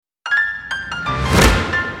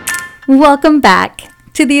Welcome back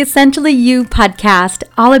to the Essentially You podcast,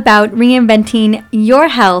 all about reinventing your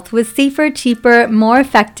health with safer, cheaper, more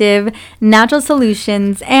effective natural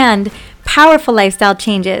solutions and powerful lifestyle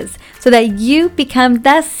changes so that you become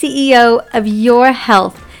the CEO of your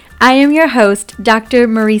health. I am your host, Dr.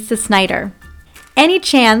 Marisa Snyder. Any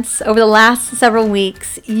chance over the last several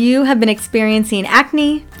weeks you have been experiencing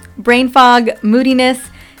acne, brain fog, moodiness,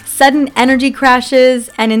 sudden energy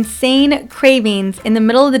crashes, and insane cravings in the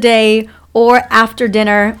middle of the day or after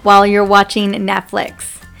dinner while you're watching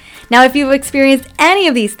Netflix? Now, if you've experienced any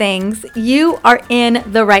of these things, you are in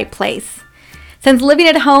the right place. Since living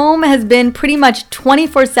at home has been pretty much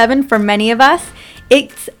 24/7 for many of us,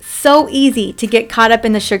 it's so easy to get caught up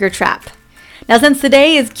in the sugar trap. Now, since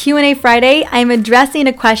today is Q&A Friday, I'm addressing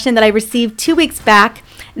a question that I received 2 weeks back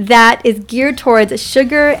that is geared towards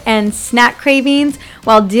sugar and snack cravings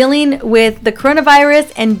while dealing with the coronavirus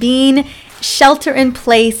and being shelter in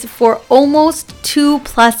place for almost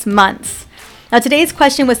 2+ months. Now, today's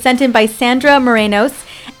question was sent in by Sandra Morenos,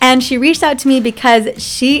 and she reached out to me because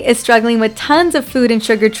she is struggling with tons of food and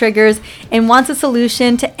sugar triggers and wants a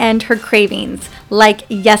solution to end her cravings, like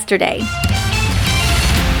yesterday.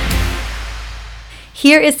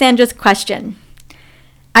 Here is Sandra's question.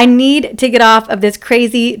 I need to get off of this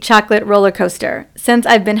crazy chocolate roller coaster. Since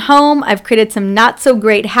I've been home, I've created some not so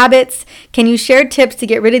great habits. Can you share tips to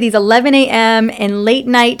get rid of these 11 a.m. and late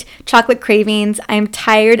night chocolate cravings? I'm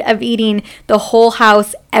tired of eating the whole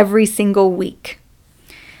house every single week.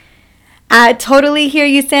 I totally hear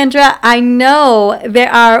you, Sandra. I know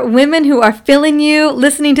there are women who are feeling you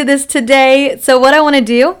listening to this today. So what I want to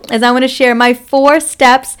do is I want to share my 4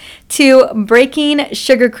 steps to breaking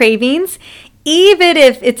sugar cravings. Even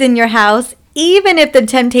if it's in your house, even if the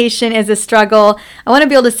temptation is a struggle, I want to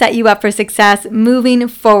be able to set you up for success moving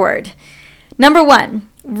forward. Number 1,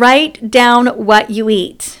 write down what you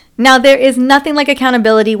eat. Now, there is nothing like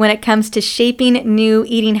accountability when it comes to shaping new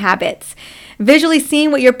eating habits. Visually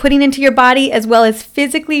seeing what you're putting into your body as well as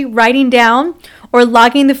physically writing down or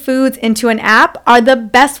logging the foods into an app are the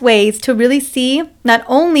best ways to really see not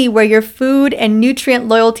only where your food and nutrient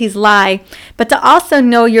loyalties lie, but to also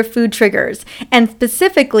know your food triggers and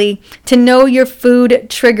specifically to know your food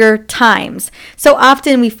trigger times. So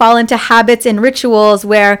often we fall into habits and rituals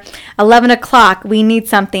where 11 o'clock we need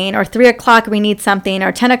something, or 3 o'clock we need something,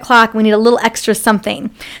 or 10 o'clock we need a little extra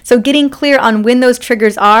something. So getting clear on when those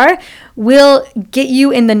triggers are will get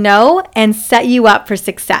you in the know and set you up for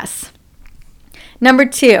success. Number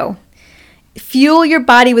 2, fuel your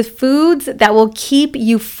body with foods that will keep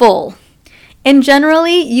you full. And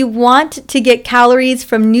generally, you want to get calories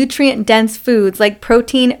from nutrient-dense foods like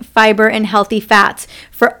protein, fiber, and healthy fats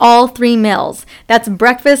for all 3 meals. That's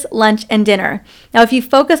breakfast, lunch, and dinner. Now, if you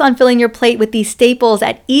focus on filling your plate with these staples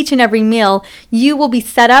at each and every meal, you will be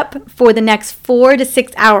set up for the next 4 to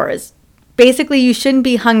 6 hours. Basically, you shouldn't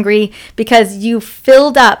be hungry because you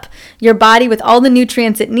filled up your body with all the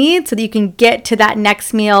nutrients it needs so that you can get to that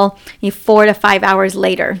next meal 4 to 5 hours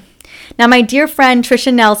later. Now, my dear friend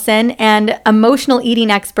Trisha Nelson, an emotional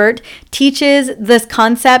eating expert, teaches this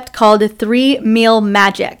concept called 3-meal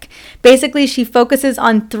magic. Basically, she focuses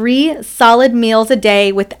on 3 solid meals a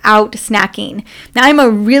day without snacking. Now, I'm a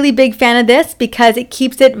really big fan of this because it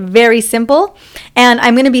keeps it very simple, and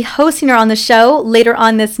I'm going to be hosting her on the show later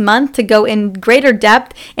on this month to go in greater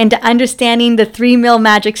depth into understanding the 3-meal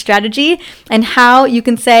magic strategy and how you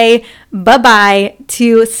can say bye-bye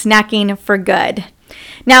to snacking for good.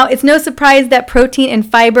 Now, it's no surprise that protein and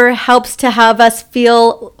fiber helps to have us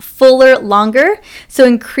feel fuller longer. So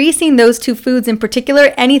increasing those 2 foods in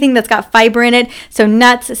particular, anything that's got fiber in it, so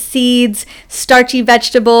nuts, seeds, starchy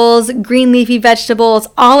vegetables, green leafy vegetables,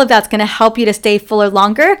 all of that's going to help you to stay fuller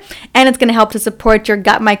longer, and it's going to help to support your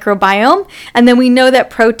gut microbiome. And then we know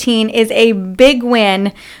that protein is a big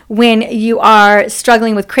win when you are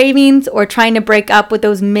struggling with cravings or trying to break up with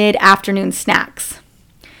those mid-afternoon snacks.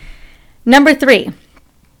 Number 3.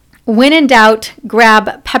 When in doubt,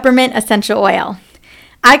 grab peppermint essential oil.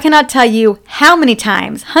 I cannot tell you how many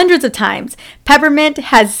times, hundreds of times, peppermint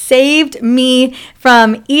has saved me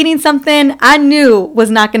from eating something I knew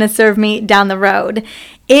was not going to serve me down the road.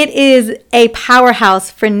 It is a powerhouse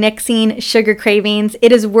for nixing sugar cravings.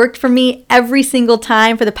 It has worked for me every single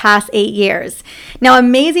time for the past 8 years. Now,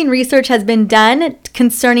 amazing research has been done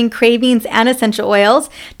concerning cravings and essential oils.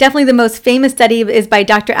 Definitely the most famous study is by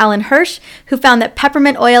Dr. Alan Hirsch, who found that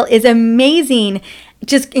peppermint oil is amazing,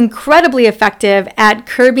 just incredibly effective at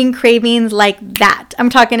curbing cravings like that. I'm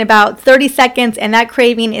talking about 30 seconds and that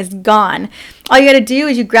craving is gone. All you got to do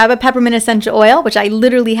is you grab a peppermint essential oil, which I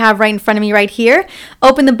literally have right in front of me right here,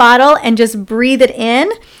 open the bottle and just breathe it in.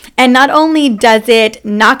 And not only does it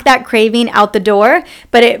knock that craving out the door,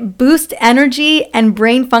 but it boosts energy and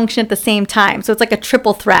brain function at the same time. So it's like a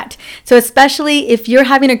triple threat. So especially if you're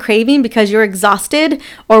having a craving because you're exhausted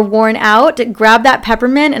or worn out, grab that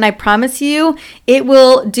peppermint and I promise you, it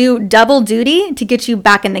will do double duty to get you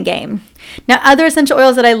back in the game. Now, other essential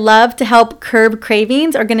oils that I love to help curb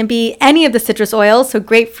cravings are going to be any of the citrus oils. So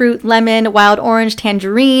grapefruit, lemon, wild orange,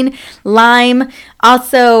 tangerine, lime.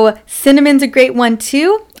 Also, cinnamon's a great one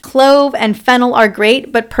too. Clove and fennel are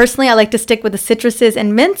great, but personally I like to stick with the citruses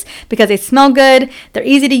and mints because they smell good, they're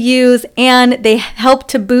easy to use, and they help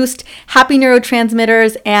to boost happy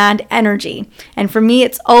neurotransmitters and energy. And for me,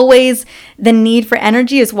 it's always the need for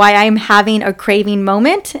energy is why I'm having a craving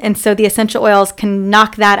moment, and so the essential oils can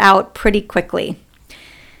knock that out pretty quickly.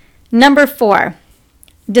 Number 4,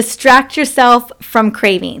 distract yourself from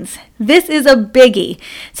cravings. This is a biggie.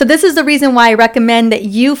 So this is the reason why I recommend that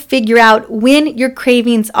you figure out when your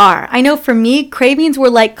cravings are. I know for me, cravings were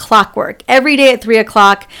like clockwork. Every day at 3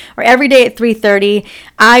 o'clock or every day at 3:30,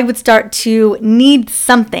 I would start to need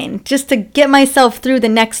something just to get myself through the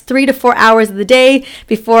next 3 to 4 hours of the day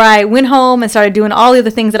before I went home and started doing all the other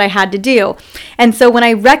things that I had to do. And so when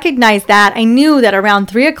I recognized that, I knew that around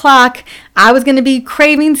 3 o'clock, I was going to be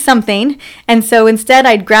craving something. And so instead,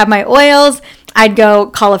 I'd grab my oils, I'd go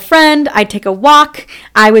call a friend, I'd take a walk,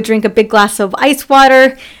 I would drink a big glass of ice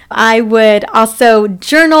water, I would also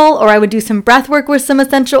journal, or I would do some breath work with some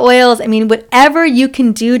essential oils. I mean, whatever you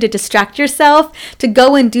can do to distract yourself, to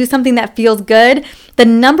go and do something that feels good. The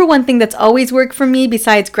number one thing that's always worked for me,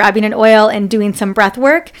 besides grabbing an oil and doing some breath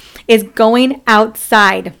work, is going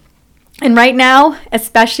outside. And right now,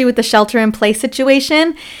 especially with the shelter-in-place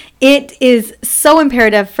situation, it is so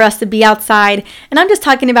imperative for us to be outside. And I'm just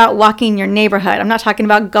talking about walking your neighborhood. I'm not talking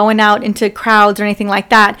about going out into crowds or anything like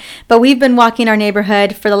that. But we've been walking our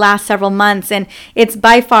neighborhood for the last several months, and it's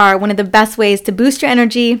by far one of the best ways to boost your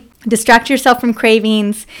energy, distract yourself from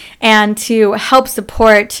cravings, and to help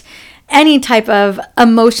support any type of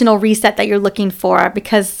emotional reset that you're looking for,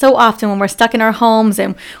 because so often when we're stuck in our homes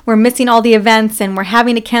and we're missing all the events and we're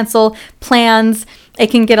having to cancel plans,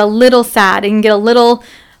 it can get a little sad. It can get a little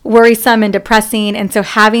worrisome and depressing. And so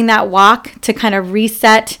having that walk to kind of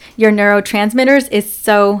reset your neurotransmitters is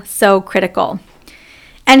so critical.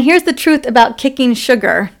 And here's the truth about kicking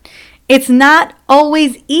sugar. It's not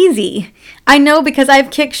always easy. I know because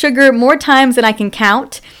I've kicked sugar more times than I can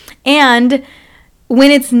count. And when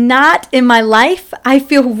it's not in my life, I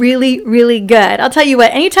feel really good. I'll tell you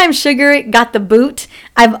what, anytime sugar got the boot,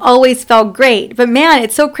 I've always felt great. But man,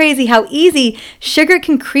 it's so crazy how easy sugar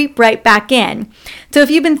can creep right back in. So if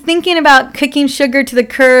you've been thinking about kicking sugar to the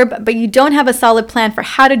curb, but you don't have a solid plan for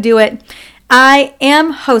how to do it, I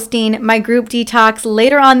am hosting my group detox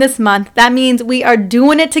later on this month. That means we are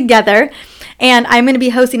doing it together. And I'm going to be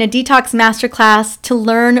hosting a detox masterclass to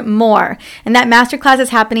learn more. And that masterclass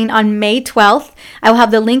is happening on May 12th. I will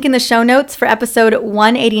have the link in the show notes for episode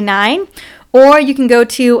 189. Or you can go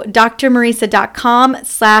to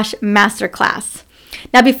drmarisa.com/masterclass.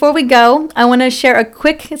 Now, before we go, I want to share a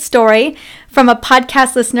quick story from a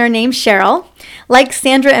podcast listener named Cheryl. Like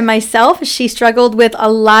Sandra and myself, she struggled with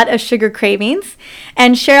a lot of sugar cravings.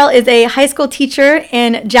 And Cheryl is a high school teacher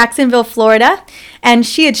in Jacksonville, Florida. And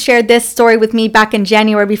she had shared this story with me back in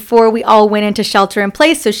January before we all went into shelter in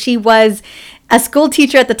place. So she was a school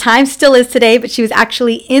teacher at the time, still is today, but she was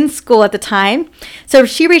actually in school at the time. So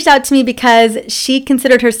she reached out to me because she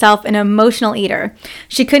considered herself an emotional eater.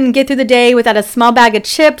 She couldn't get through the day without a small bag of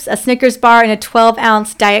chips, a Snickers bar, and a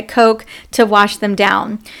 12-ounce Diet Coke to wash them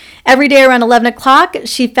down. Every day around 11 o'clock,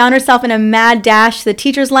 she found herself in a mad dash to the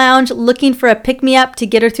teacher's lounge looking for a pick-me-up to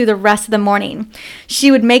get her through the rest of the morning. She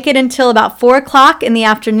would make it until about 4 o'clock in the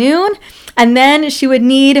afternoon, and then she would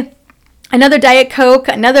need another Diet Coke,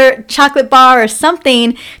 another chocolate bar or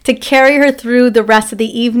something to carry her through the rest of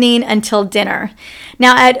the evening until dinner.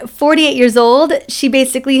 Now, at 48 years old, she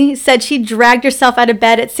basically said she dragged herself out of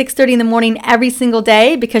bed at 6:30 in the morning every single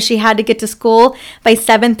day because she had to get to school by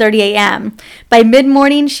 7:30 a.m. By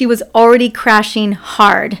mid-morning, she was already crashing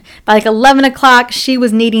hard. By like 11 o'clock, she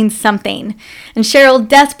was needing something. And Cheryl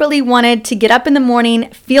desperately wanted to get up in the morning,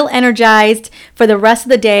 feel energized for the rest of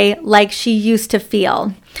the day like she used to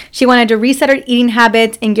feel. She wanted to reset her eating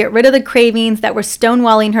habits and get rid of the cravings that were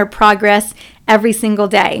stonewalling her progress every single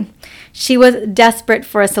day. She was desperate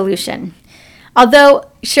for a solution. Although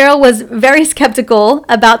Cheryl was very skeptical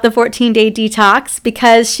about the 14-day detox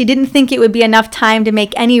because she didn't think it would be enough time to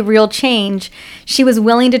make any real change, she was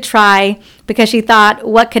willing to try because she thought,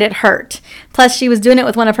 what could it hurt? Plus, she was doing it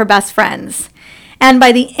with one of her best friends. And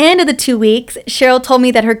by the end of the 2 weeks, Cheryl told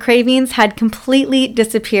me that her cravings had completely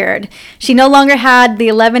disappeared. She no longer had the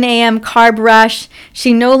 11 a.m. carb rush.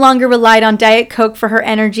 She no longer relied on Diet Coke for her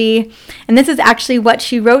energy. And this is actually what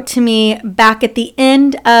she wrote to me back at the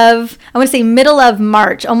end of, I want to say middle of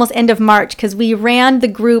March, almost end of March, because we ran the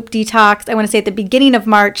group detox, I want to say at the beginning of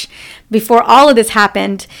March, before all of this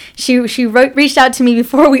happened. She reached out to me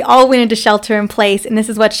before we all went into shelter in place, and this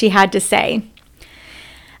is what she had to say.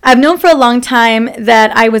 I've known for a long time that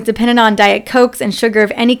I was dependent on Diet Cokes and sugar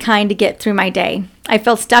of any kind to get through my day. I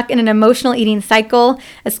felt stuck in an emotional eating cycle,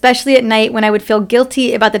 especially at night when I would feel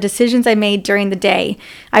guilty about the decisions I made during the day.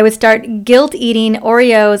 I would start guilt eating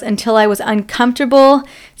Oreos until I was uncomfortable,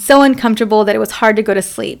 so uncomfortable that it was hard to go to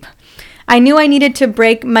sleep. I knew I needed to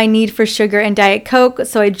break my need for sugar and Diet Coke,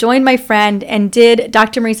 so I joined my friend and did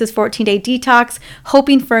Dr. Marisa's 14-day detox,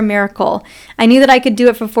 hoping for a miracle. I knew that I could do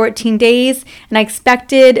it for 14 days, and I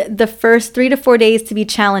expected the first 3 to 4 days to be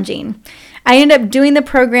challenging. I ended up doing the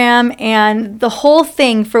program and the whole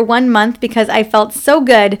thing for 1 month because I felt so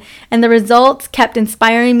good, and the results kept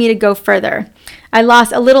inspiring me to go further. I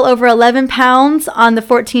lost a little over 11 pounds on the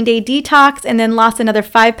 14-day detox and then lost another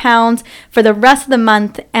 5 pounds for the rest of the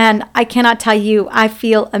month. And I cannot tell you, I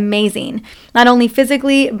feel amazing, not only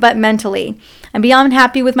physically, but mentally. I'm beyond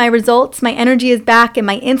happy with my results. My energy is back and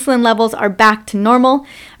my insulin levels are back to normal.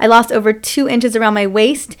 I lost over 2 inches around my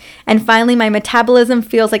waist. And finally, my metabolism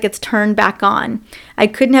feels like it's turned back on. I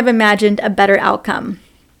couldn't have imagined a better outcome.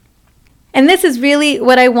 And this is really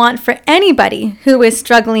what I want for anybody who is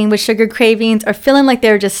struggling with sugar cravings or feeling like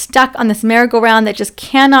they're just stuck on this merry-go-round that just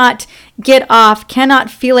cannot get off, cannot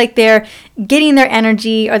feel like they're getting their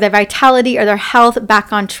energy or their vitality or their health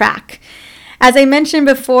back on track. As I mentioned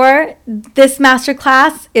before, this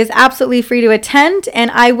masterclass is absolutely free to attend,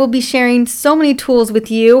 and I will be sharing so many tools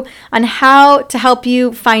with you on how to help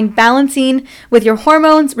you find balancing with your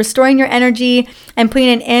hormones, restoring your energy, and putting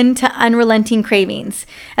an end to unrelenting cravings.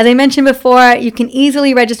 As I mentioned before, you can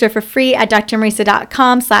easily register for free at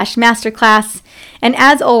drmarisa.com/masterclass. And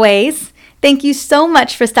as always, thank you so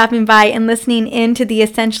much for stopping by and listening in to the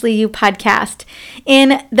Essentially You podcast.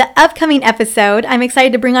 In the upcoming episode, I'm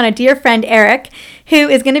excited to bring on a dear friend, Eric, who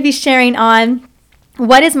is going to be sharing on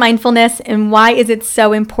what is mindfulness and why is it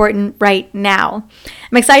so important right now.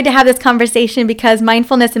 I'm excited to have this conversation because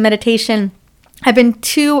mindfulness and meditation have been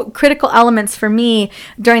 2 critical elements for me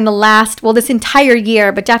during this entire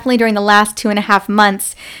year, but definitely during the last 2.5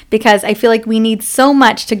 months, because I feel like we need so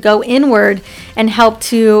much to go inward and help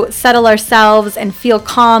to settle ourselves and feel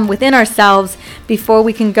calm within ourselves before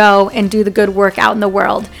we can go and do the good work out in the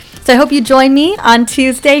world. So I hope you join me on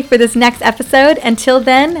Tuesday for this next episode. Until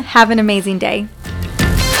then, have an amazing day.